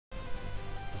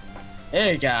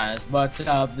Hey guys, what's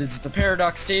up? This is the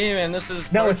ParaDUCKS team, and this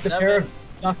is No, part it's the 7.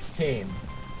 ParaDUCKS team.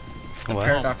 It's the What?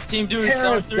 ParaDUCKS team doing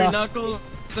Sonic 3 ParaDUCKS Knuckles,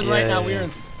 and Yeah, right now yeah, we're yeah. in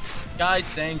Sky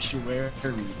Sanctuary.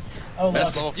 Oh,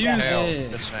 Let's look, do yeah.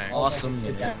 this. Tails. Awesome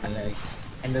Yeah. news.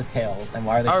 And there's tails. And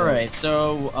why are they? Alright,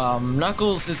 so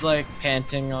Knuckles is like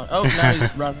panting on. Oh, now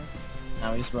he's running.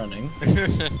 Now he's running.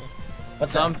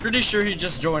 What's So that? I'm pretty sure he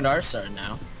just joined our side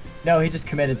now. No, he just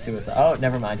committed suicide. Oh,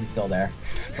 never mind. He's still there.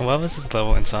 What was his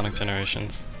level in Sonic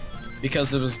Generations?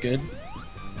 Because it was good.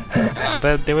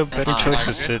 But there were better Ah,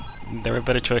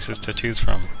 choices to choose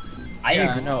from. I Yeah, I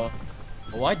agree. know.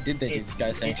 Why did they do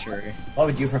Sky Sanctuary? What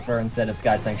would you prefer instead of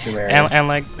Sky Sanctuary? And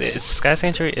like Sky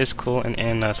Sanctuary is cool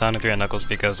in Sonic 3 and Knuckles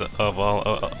because of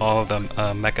all the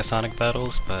Mecha Sonic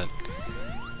battles, but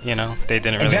you know they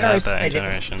didn't In really have Generations, that they in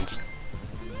didn't. Generations.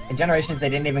 In Generations, they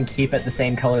didn't even keep it the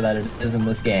same color that it is in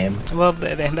this game. Well,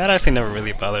 that actually never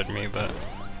really bothered me, but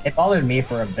It bothered me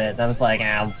for a bit. I was like,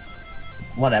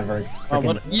 whatever. It's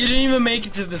freaking. You didn't even make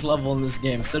it to this level in this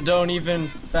game, so don't even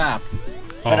fap.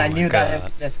 But oh I my knew that it god.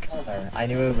 was this color. I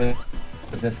knew it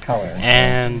was this color.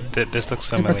 And this looks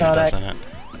familiar, Supersonic. doesn't it?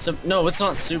 So no, it's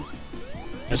not super.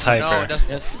 It's No, Hyper. it doesn't.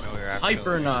 Yes, No, you're actually-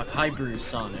 Hyper, not Hyper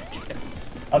Sonic.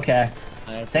 Okay,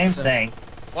 I same think so. thing.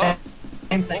 What?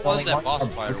 Same thing. What was only that one boss more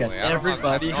fight, by the broken. way? I don't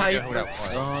Everybody know who that Hyper was.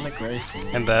 Sonic Racing.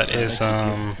 And that is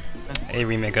I a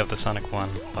remake of the Sonic 1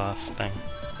 boss thing.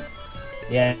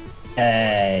 Yeah.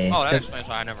 Hey. Oh, that explains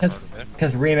why I never heard of it.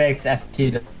 Because remakes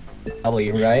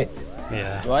FTW, right?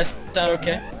 Yeah. Do I sound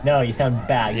okay? No, you sound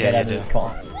bad. Yeah, Get you out of do. this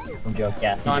call. I'm joking.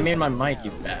 Yes. No, you I just- mean my mic,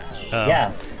 you bad. Oh.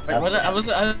 Yes. Wait, what? I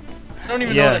don't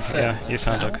even know what I said. Yeah, you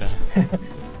sound okay.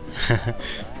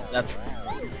 That's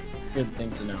a good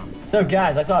thing to know. So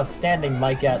guys, I saw a standing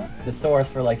mic at the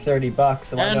source for like $30.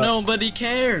 So And nobody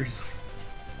cares.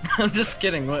 I'm just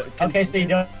kidding. What? Okay, so you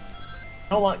don't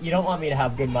want me to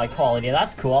have good mic quality.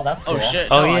 That's cool. That's cool. Oh shit.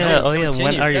 Oh, no, I yeah, don't. oh, yeah, when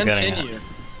Continue, are you getting it? continue.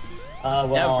 Well,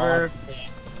 Never.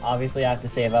 obviously I have to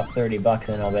save up $30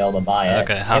 and I'll be able to buy it.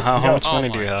 Okay, If- how no, much money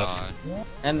Oh do you my have? God.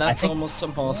 And that's think- almost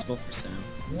impossible for Sam.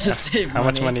 To save How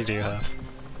much money do you have?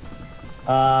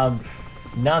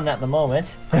 None at the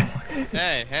moment.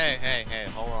 Hey,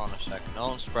 hold on a second.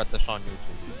 Don't spread this on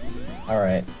YouTube. All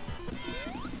right.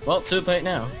 Well, it's too late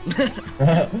now.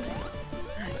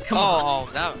 Come on.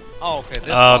 Okay, this Oh,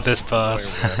 boss this is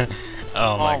boss. really weird.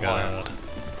 Oh my Oh my god.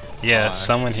 Yeah, God.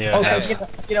 someone here Oh, has... you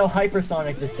know,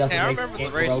 Hypersonic just doesn't Hey, I make remember the the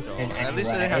game race though. broken At least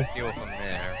I didn't anyway. have to deal with them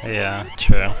there. Yeah,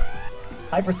 true.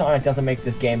 Hypersonic doesn't make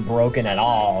this game broken at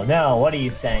all. No, what are you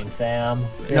saying, Sam?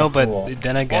 You're No, but cool.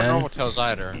 then Or again... normal Tails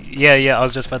either. Yeah, I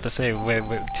was just about to say, wait,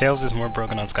 Tails is more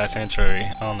broken on Sky Sanctuary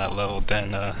on that level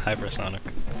than Hypersonic.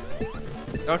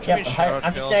 Don't you Yeah, mean but Shadow I'm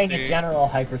just Tails, saying in dude? general,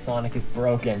 Hypersonic is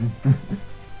broken.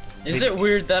 Is it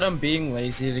weird that I'm being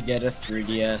lazy to get a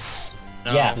 3DS?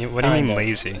 No. Yes. What do you mean Kinda.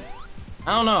 lazy?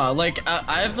 I don't know. Like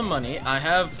I have the money. I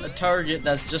have a Target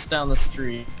that's just down the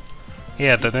street.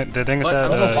 Yeah, the thing is What? that...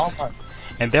 What's a Uh, Walmart?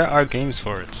 and there are games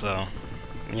for it, so...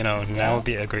 You know, now would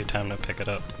be a great time to pick it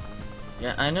up.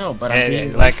 Yeah, I know, but I'm Eh,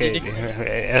 being like, lazy to...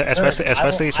 especially I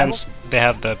will- since they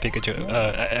have the Pikachu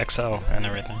XL and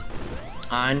everything.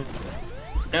 I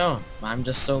know. I'm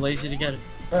just so lazy to get it.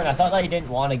 Vern, I thought that you didn't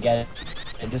want to get it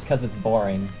just because it's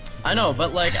boring. I know,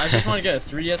 but like I just want to get a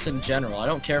 3DS in general. I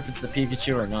don't care if it's the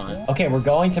Pikachu or not. Okay, we're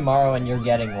going tomorrow and you're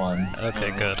getting one.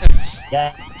 Okay, good,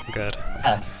 Yeah, good.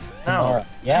 yes. Tomorrow.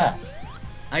 Yes.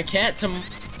 I can't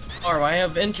tomorrow. I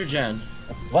have Intergen.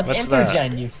 What's What's that?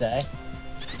 Intergen, you say?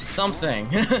 Something.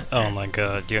 Oh my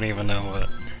god, you don't even know what...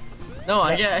 No,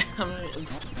 I get.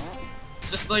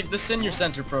 It's just like the senior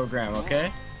center program,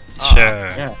 okay? Sure.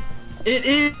 Yeah. It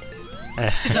is.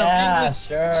 Yeah,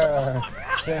 sure.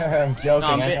 Sure, I'm joking.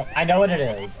 No, I'm I know what it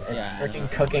is. It's Yeah, I know.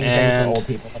 freaking cooking And- things for old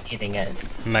people and eating it.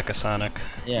 Mechasonic.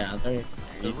 Yeah. There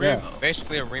you go.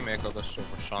 Basically a remake of the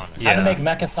Super Sonic. Yeah. How to make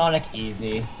Mechasonic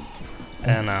easy.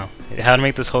 I know. How to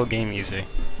make this whole game easy.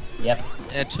 Yep.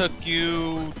 It took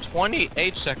you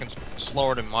 28 seconds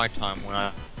slower than my time when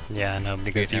I... Yeah, I know,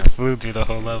 because you Yeah. flew through the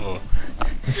whole level.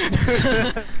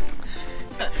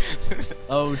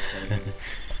 Oh,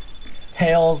 Tails.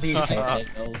 Tails, you Hey, say.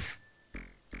 Tails.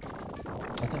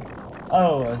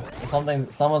 Oh,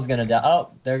 someone's gonna die. Oh,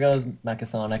 there goes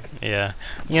Mechasonic. Yeah.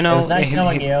 You know, was nice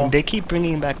knowing you. they keep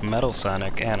bringing back Metal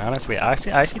Sonic, and honestly, I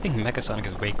actually think Mechasonic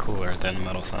is way cooler than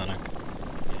Metal Sonic.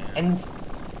 And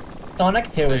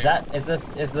Sonic 2, is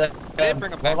the They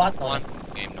bring it back robot in one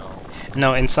Sonic? game, no.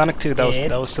 No, in Sonic 2, that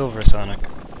Did? was Silver Sonic.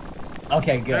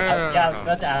 Okay, good. No. Yeah, I was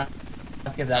about to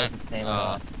ask if that was its name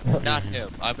or not. Not him.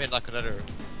 I made like another...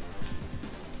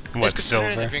 What, It's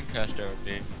considered Silver? in the Dreamcast era,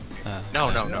 dude. Uh,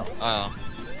 No.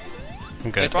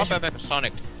 They good. brought back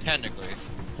Sonic Technically.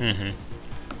 Mm-hmm.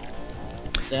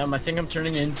 Sam, I think I'm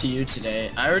turning into you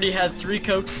today. I already had 3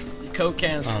 Coke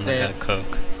cans Oh my today, god,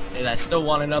 Coke. and I still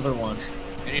want another one.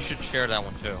 And you should share that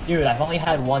one too. Dude, I've only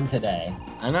had one today.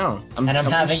 I know. And I'm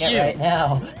coming having to it you. right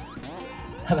now.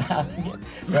 I'm having it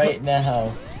right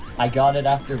now. I got it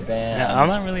after band. Yeah, I'm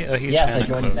not really a huge Yes, fan I of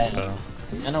joined Coke, band. though.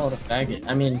 I know what a faggot.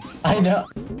 I mean, I know.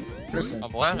 person.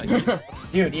 I'm glad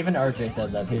Dude, even RJ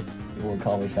said that people would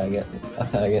call me a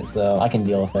faggot, so I can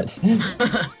deal with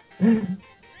it.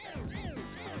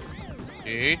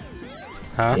 Dude,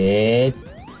 Huh? It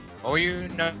what were you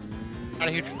not a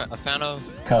huge fan of?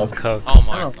 Coke. Coke. Oh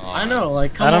my god. I know,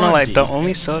 like, come I don't know, on, like, G. the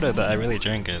only soda that I really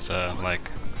drink is, like,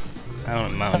 I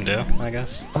don't know, Mountain Dew, I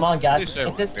guess. Come on, guys. Please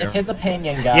say It's beer. his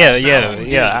opinion, guys. Yeah,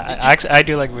 dude, I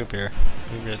do like root beer.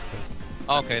 Root beer is good.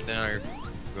 Okay, then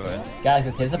you're good. Guys,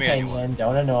 it's his Me opinion. anyone.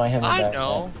 Don't annoy him I about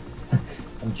know. it.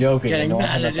 I'm joking. Getting annoy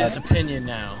mad him at his about- opinion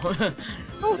now.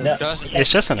 No, Doesn't It's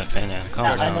just an opinion, calm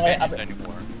I down. know it.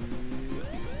 anymore.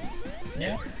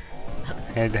 Yeah.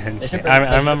 And, They should I bring-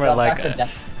 they should remember, bring like, back the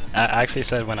death- I actually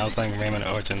said when I was playing Rayman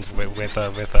Origins with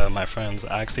my friends,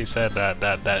 I actually said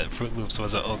that Fruit Loops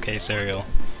was an okay cereal,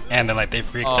 and then like they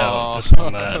freaked out just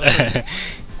from that.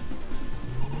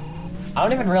 I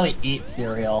don't even really eat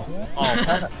cereal.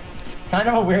 Oh, Kind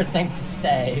of a weird thing to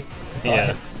say. but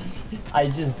Yeah. I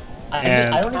just. I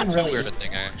And- don't not even too really. weird a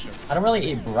thing actually. I don't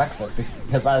really eat breakfast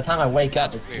because by the time I wake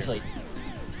up, That's it's weird. usually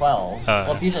 12.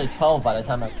 Well, it's usually 12 by the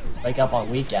time I wake up on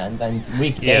weekends and Yeah,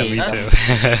 weekdays. me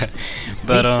That's- too.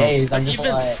 But weekdays, I'm But just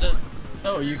even like. so,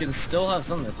 oh, you can still have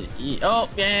something to eat. Oh,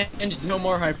 and no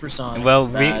more hypersonic. well,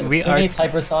 Bad. we Who are needs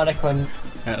hypersonic when?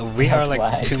 we are That's like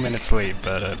why. 2 minutes late,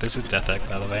 but this is Death Egg,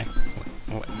 by the way.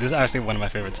 This is actually one of my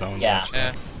favorite zones. Yeah. actually.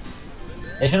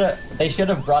 Yeah. They should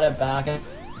have brought it back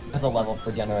as a level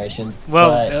for Generations.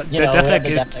 Well, but, the you know, Death we had Egg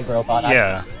the is Death Egg robot.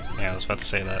 Yeah, I was about to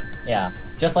say that. Yeah.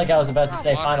 Just like I was about to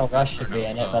say, Final Rush should be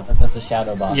in it, but then there's a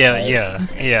Shadow Boss. Yeah, right?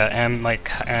 yeah, and like,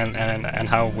 and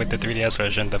how with the 3DS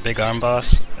version, the big arm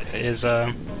boss is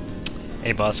a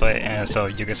boss fight, and so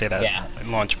you could say that Yeah.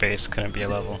 launch base couldn't be a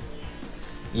level,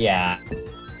 Yeah.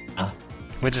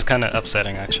 which is kind of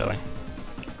upsetting actually.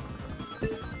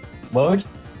 What would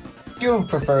you have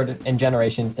preferred in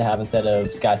Generations to have instead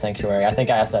of Sky Sanctuary? I think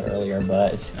I asked that earlier,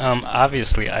 but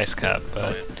Obviously Ice Cap,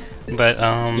 but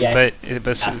Yeah,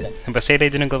 but say they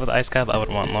didn't go with Ice Cap, I would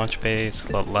want launch base,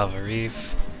 Lava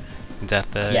Reef,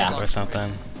 Death Egg, Yeah. or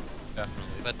something. Definitely.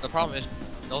 But the problem is,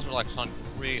 those are like Sonic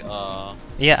 3.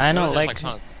 Yeah, I know, those are like.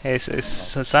 Sonic.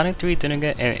 It's Sonic 3 didn't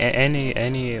get any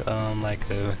like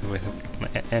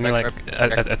any like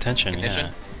attention. Yeah, recognition?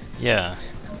 yeah,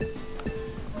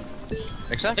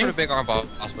 Except for the big arm boss,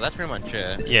 but that's pretty much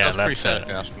it. Yeah, that's pretty that's sad it. if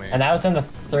you ask me. and that was in the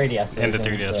 3DS version. In the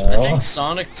 3DS so... I think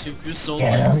Sonic 2 sold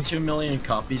Yeah. like 2 million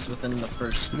copies within the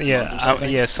first month or yeah, something.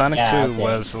 yeah. Sonic Yeah, 2 okay.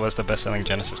 was the best-selling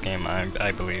Genesis game,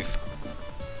 I believe.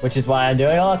 Which is why I'm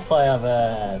doing a Let's Play of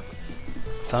it.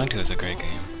 Sonic 2 is a great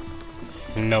game.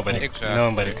 Nobody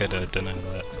Exactly. could deny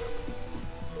that.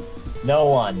 No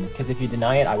one, because if you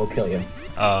deny it, I will kill you.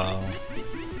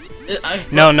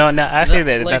 I've No, actually,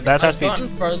 like, that's I've actually gotten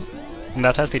farther.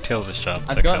 that's actually Tails' job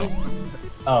I've to gotten. kill.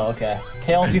 Oh, okay.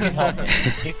 Tails, you can help me.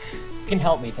 You can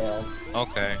help me, Tails.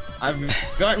 Okay. I've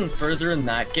gotten further in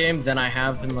that game than I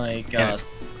have in like Yeah.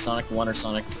 Sonic 1 or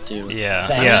Sonic 2. Yeah,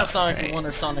 Same. I mean, yeah. not Sonic 1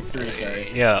 or Sonic 3, sorry.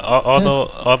 Yeah,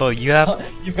 although you have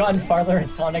You've gotten farther in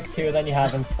Sonic 2 than you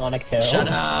have in Sonic 2. Shut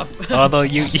up! although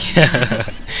you yeah,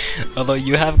 although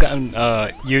you have gotten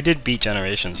you did beat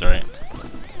Generations, right?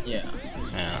 Yeah.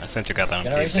 Yeah, since you got that on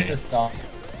Generations PC. is soft.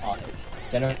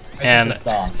 Generations And- is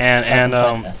soft. and- So I and, can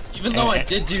um, fight this. Even though I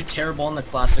did do terrible on the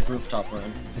classic rooftop run.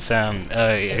 Sam,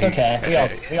 It's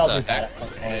okay. We all do that at some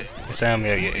point. Sam,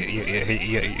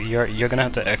 you're gonna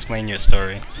have to explain your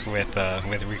story with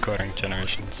recording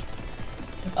Generations,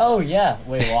 Oh yeah.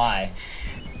 Wait, why?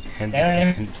 and, They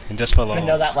don't and just for I didn't lols.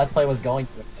 know that Let's Play was going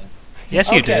through this. Yes,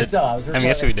 you Okay, did. so I was I mean,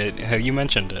 yes, we recording- did. You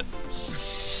mentioned it.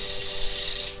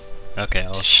 Okay,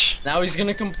 I'll shh. Now he's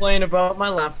gonna complain about my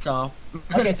laptop.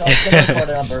 Okay, so I was gonna record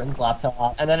it on Burton's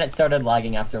laptop, and then it started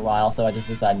lagging after a while, so I just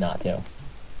decided not to.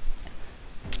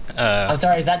 I'm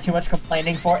sorry, is that too much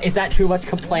complaining for? Is that too much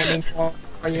complaining for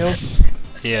you?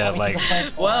 Yeah, Want me to like,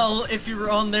 complain for? Well, if you were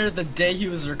on there the day he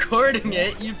was recording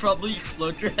it, you'd probably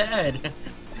explode your head.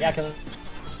 Yeah, cause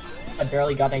I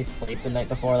barely got any sleep the night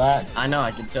before that. I know,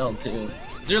 I can tell too.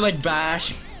 So you're like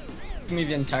bashing me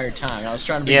the entire time. I was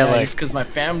trying to be Yeah, nice like- because my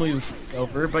family was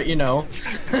over, but you know.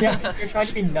 Yeah, you're trying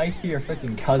to be nice to your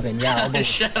freaking cousin. Yeah, I'll be-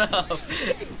 Shut up.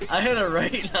 I had a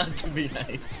right not to be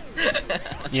nice.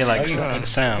 yeah, like your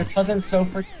Sam. cousin's so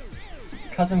freaking.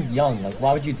 Cousin's young. Like,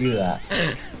 why would you do that?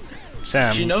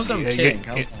 Sam, She knows I'm king.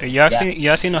 you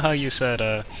actually know how you said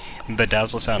the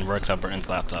dazzle sound works on Burton's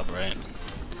laptop, right?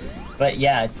 But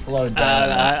yeah, it's slowed down.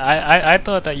 I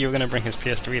thought that you were gonna bring his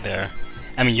PS3 there.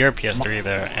 I mean your PS3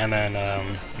 there, and then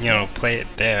you know, play it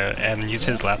there and use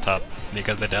his laptop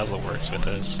because the dazzle works with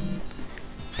his.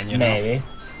 And you know. Maybe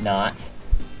not.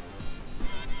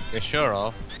 You sure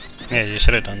of? Yeah, you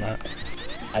should have done that.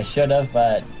 I should have,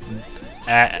 but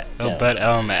no. But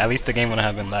at least the game wouldn't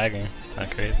have been lagging.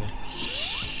 Not crazy.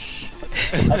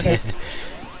 Okay.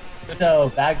 So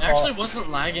It bag actually wasn't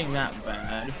lagging that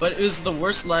bad, but it was the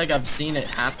worst lag I've seen it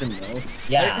happen though.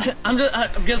 Yeah. I'm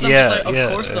just like, of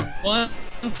course, the one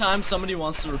time somebody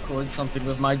wants to record something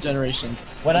with my generations,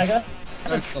 When I got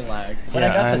starts to lag. when I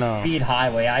Yeah, got I the know. speed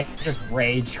highway, I just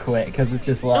rage quit because it's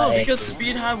just like. No, because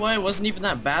Speed Highway wasn't even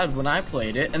that bad when I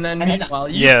played it, and then I mean, meanwhile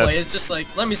you yeah. play, it's just like,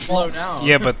 let me slow down.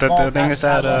 Yeah, but the thing is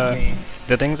that me.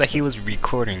 the thing is that he was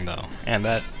recording though, and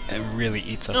that it really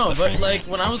eats up. No, the but frame like rate.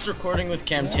 when I was recording with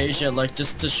Camtasia, like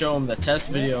just to show him the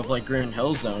test video of like Green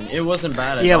Hill Zone, it wasn't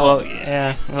bad at all.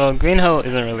 Well, Green Hill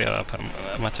isn't really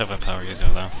much of a power user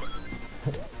though.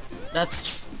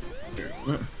 That's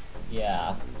true.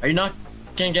 Yeah. Are you not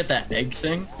gonna get that egg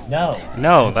thing? No.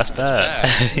 No, that's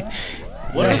bad.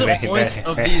 What are the points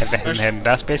of these special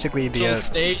That's basically the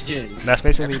stages? that's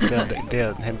basically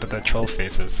the troll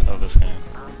faces of this game.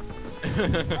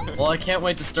 Well, I can't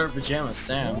wait to start Pajama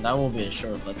Sam. That will be a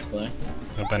short let's play.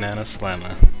 A banana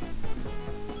slammer.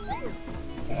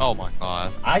 Oh my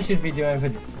god. I should be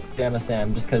doing Pajama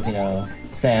Sam just because, you know,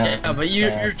 Sam. Yeah, but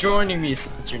Sam. you're joining me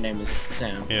since your name is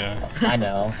Sam. Yeah. I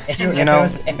know. If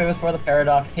it was for the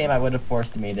ParaDUCKS game, I would have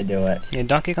forced me to do it. Yeah,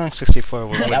 Donkey Kong 64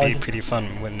 would That be would- pretty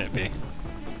fun, wouldn't it be?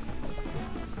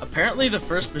 Apparently, the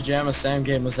first Pajama Sam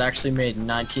game was actually made in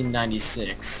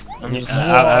 1996. I'm just Yeah,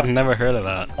 like, I've never heard of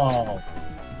that. Oh.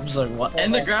 I'm just like, what?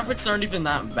 And the graphics aren't even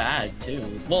that bad, too.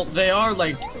 Well, they are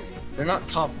like, they're not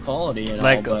top quality and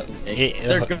Like, all, but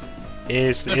they're good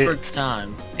Is for its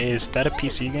time. that a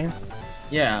PC game?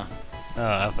 Yeah. Oh,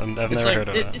 I've It's never like, heard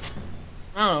of that. it's,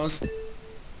 I don't know, it's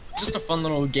just a fun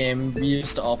little game we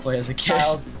used to all play as a kid.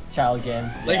 Child game.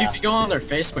 Like, Yeah. if you go on their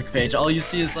Facebook page, all you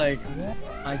see is like,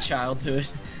 my childhood.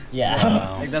 Yeah.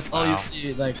 Wow. Like, that's all Wow. you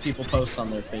see, like, people post on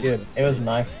their Facebook. Dude, it was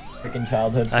my freaking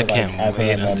childhood. For, I like, can't ever,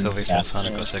 wait and then, until they yeah. start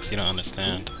Sonic 06. You don't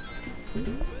understand.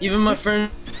 Even my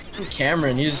friend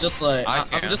Cameron, he's just like, I I'm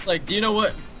can. just like, do you know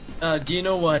what,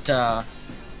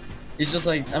 he's just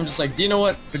like, I'm just like, do you know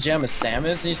what Pajama Sam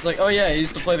is? And he's like, oh yeah, I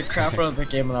used to play the crap out of that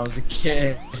game when I was a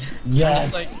kid.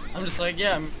 Yes. I'm just like,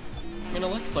 yeah, I'm gonna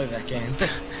let's play that game.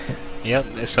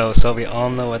 Yep. So we all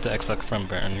know what to expect from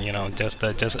Burton. You know, just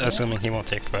assuming he won't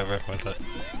take forever with it.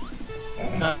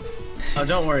 Oh,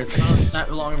 don't worry, it's not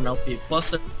that long of an LP.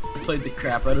 Plus, I played the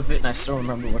crap out of it, and I still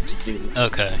remember what to do.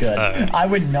 Okay. Good. Alright. I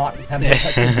would not remember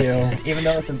what to do, even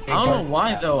though it's a big I don't part- know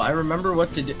why though. I remember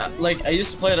what to do. Like I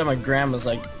used to play it at my grandma's.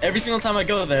 Like every single time I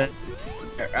go there,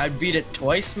 I beat it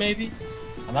twice maybe.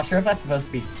 I'm not sure if that's supposed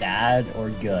to be sad or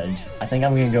good. I think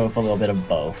I'm gonna go with a little bit of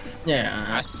both.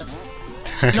 Yeah.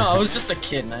 No, I was just a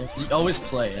kid, and I always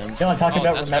play. I'm No, I'm talking Oh,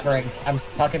 about that's remembering. I'm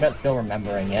talking about still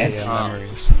remembering it. Yeah,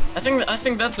 memories. I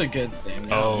think that's a good thing.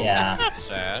 Oh. Yeah, Not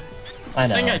sad. I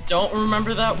The thing know. I don't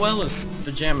remember that well is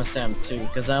Pajama Sam 2,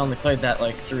 because I only played that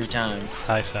like 3 times.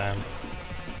 Hi, Sam.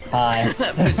 Hi.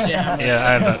 Pajama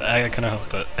Yeah, Sam. I couldn't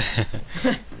help it.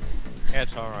 Yeah,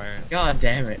 it's alright. God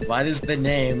damn it! Why does the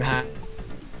name have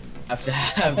to I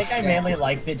have? think I Sam? mainly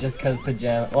liked it just because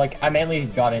Pajama. Like, I mainly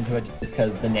got into it just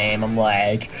because the name. I'm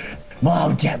like,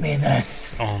 Mom, get me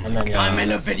this. Oh my And then, God. I'm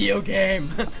in a video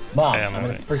game. Mom, Yeah, I'm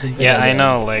in a no, freaking video Yeah, I game.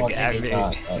 know. Like, Well, maybe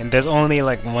not, but- there's only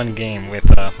like one game with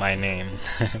my name.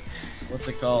 What's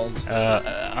it called?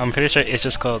 I'm pretty sure it's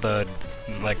just called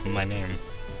like my name.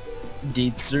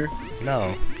 Deedster.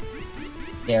 No.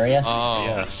 Darius. Oh.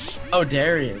 Yes. Oh,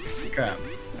 Darius. Crap.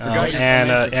 Forgot your And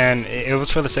name for a second. it was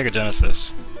for the Sega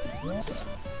Genesis.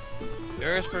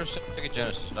 There is for Sega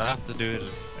Genesis. I have to do is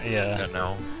Yeah.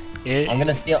 now. It, I'm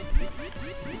gonna steal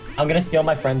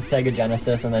my friend's Sega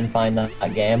Genesis and then find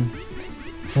that game.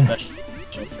 Special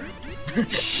friend.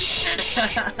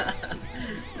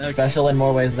 Okay. Special in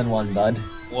more ways than one, bud.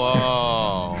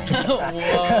 Whoa.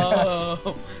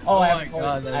 Whoa! Oh, my I haven't told,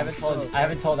 God, that I haven't is told, so I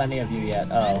haven't told any of you yet.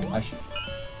 Oh, I should.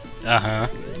 uh-huh.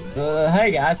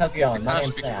 Hey guys, how's it going? My Kinda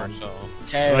name's speaks for Sam. itself.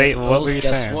 Tails, Wait, what were you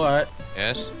guess saying? what?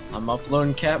 Yes. I'm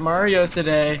uploading Cat Mario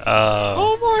today.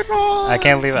 Oh my god. I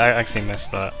can't believe I actually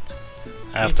missed that.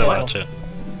 I have to too. watch it.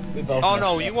 We both Oh missed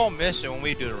no, it. you won't miss it when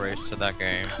we do the race to that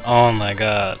game. Oh my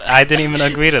God. I didn't even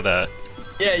agree to that.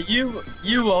 Yeah, you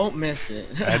won't miss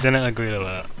it. I didn't agree to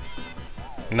that.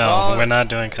 No, Well, we're not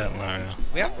doing Cat Mario.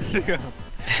 We have to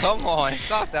Come on, it's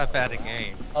not that bad a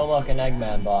game. Oh look, an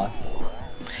Eggman boss.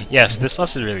 Yes, this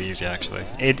boss is really easy actually.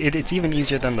 It's even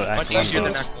easier than the Much Act 1 easier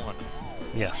than boss. Act 1.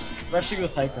 Yes. Especially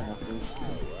with Hyper Knuckles.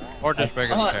 Or just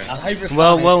bigger Oh, than Hyper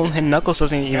Well, Sonic. and Knuckles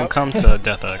doesn't even come to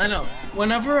Death Egg. I know.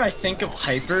 Whenever I think of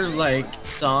Hyper, like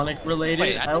Sonic related,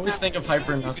 Wait, I always think of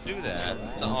Hyper You Knuckles. could do that.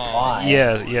 No. Why?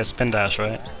 Yeah, spin dash,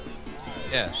 right?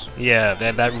 Yes. Yeah,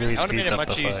 that really That would've made speeds it up the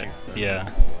much fight. easier. Yeah.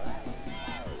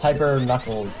 Hyper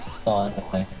Knuckles Sonic.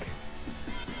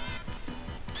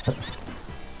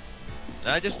 And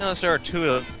I just noticed there are 2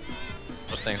 of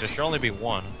those things. There should only be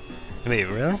 1. Wait,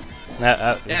 really?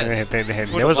 Yes.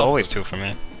 There was always 2 for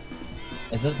me.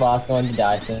 Is this boss going to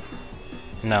die soon?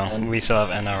 No, we still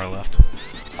have an hour left.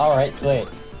 Alright, sweet.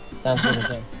 Sounds good to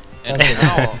me. And Sounds good to me.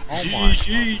 now, oh my.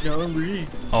 GG, no re.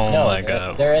 Oh No, my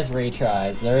god. there is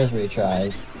retries. There is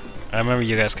retries. I remember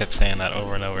you guys kept saying that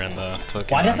over and over in the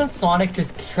Pokemon. Why doesn't Sonic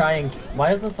just try and...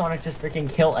 Why doesn't Sonic just freaking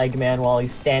kill Eggman while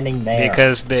he's standing there?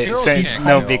 Because they Heroes say can't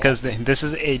no, kill. because this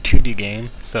is a 2D game,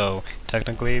 so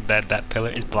technically that pillar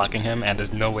is blocking him, and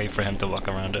there's no way for him to walk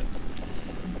around it.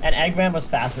 And Eggman was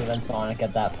faster than Sonic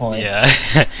at that point. Yeah,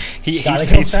 Gotta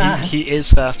go he fast. is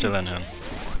faster than him,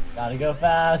 Gotta go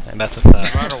fast. and that's a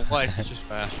fact. No matter what, it's just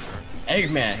faster.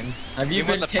 Eggman, have you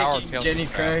Even been the power taking kills Jenny is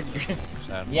Craig?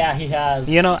 Sadly. Yeah, he has.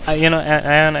 You know,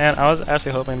 and I was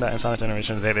actually hoping that in Sonic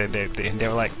Generations they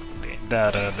were like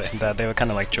that they would kind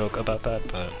of like joke about that,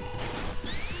 but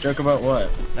Joke about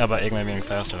what? about Eggman being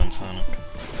faster than Sonic.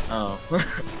 Oh.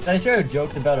 They should have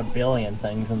joked about a billion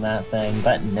things in that thing,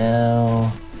 but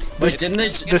no. But didn't they?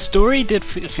 The story did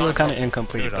feel Sonic kind of was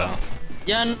incomplete good, though.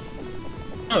 Yeah.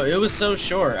 No, it was so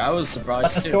short. I was But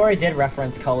surprised the too. story did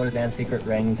reference colors and secret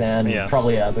rings and Yes.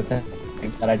 probably other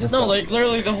things that I just No, don't- like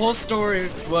literally the whole story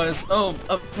was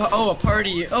a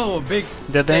party, a big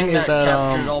The thing is that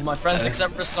captured all my friends uh,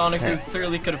 except for Sonic, yeah. who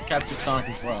clearly could have captured Sonic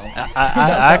as well. I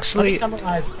actually Let me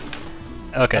summarize,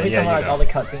 okay, yeah, you all go.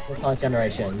 the cutscenes in Sonic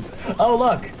Generations. Oh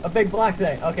look, a big black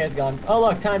thing. Okay, it's gone. Oh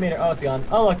look, time meter. Oh, it's gone.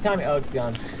 Oh look, time meter. Oh, it's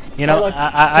gone. You know, Oh, look, I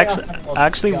Chaos actually, Emerald, I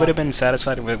actually it's would have gone. been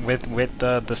satisfied with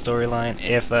the storyline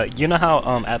if you know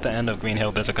how at the end of Green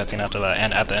Hill there's a cutscene after that,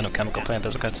 and at the end of Chemical Plant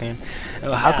there's a cutscene. How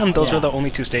Yeah, come those yeah. were the only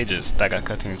 2 stages that got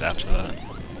cutscenes after that?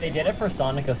 If they did it for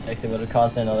Sonic 06, it would have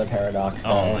caused another paradox. Oh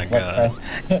though. my What god.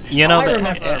 the- You know I that-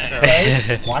 remember this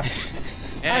place. What?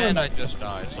 And I just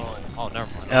died, so... Oh,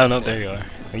 never mind. Oh no, there you are.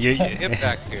 Get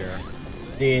back here.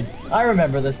 Dude, I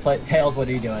remember this place. Tails, what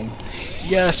are you doing?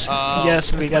 Yes,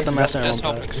 yes, we got the Master That's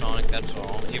Emerald helping back. Sonic, that's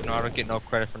all. Even though I don't get no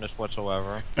credit for this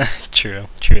whatsoever. True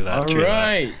that. True that.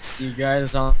 Alright, see you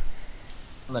guys on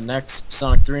the next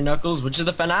Sonic 3 Knuckles, which is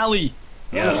the finale!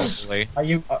 Yes. Hopefully. Are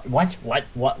you? What?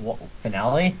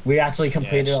 Finale? We actually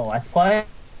completed Yes. a Let's Play?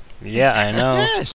 Yeah, I know. Yes!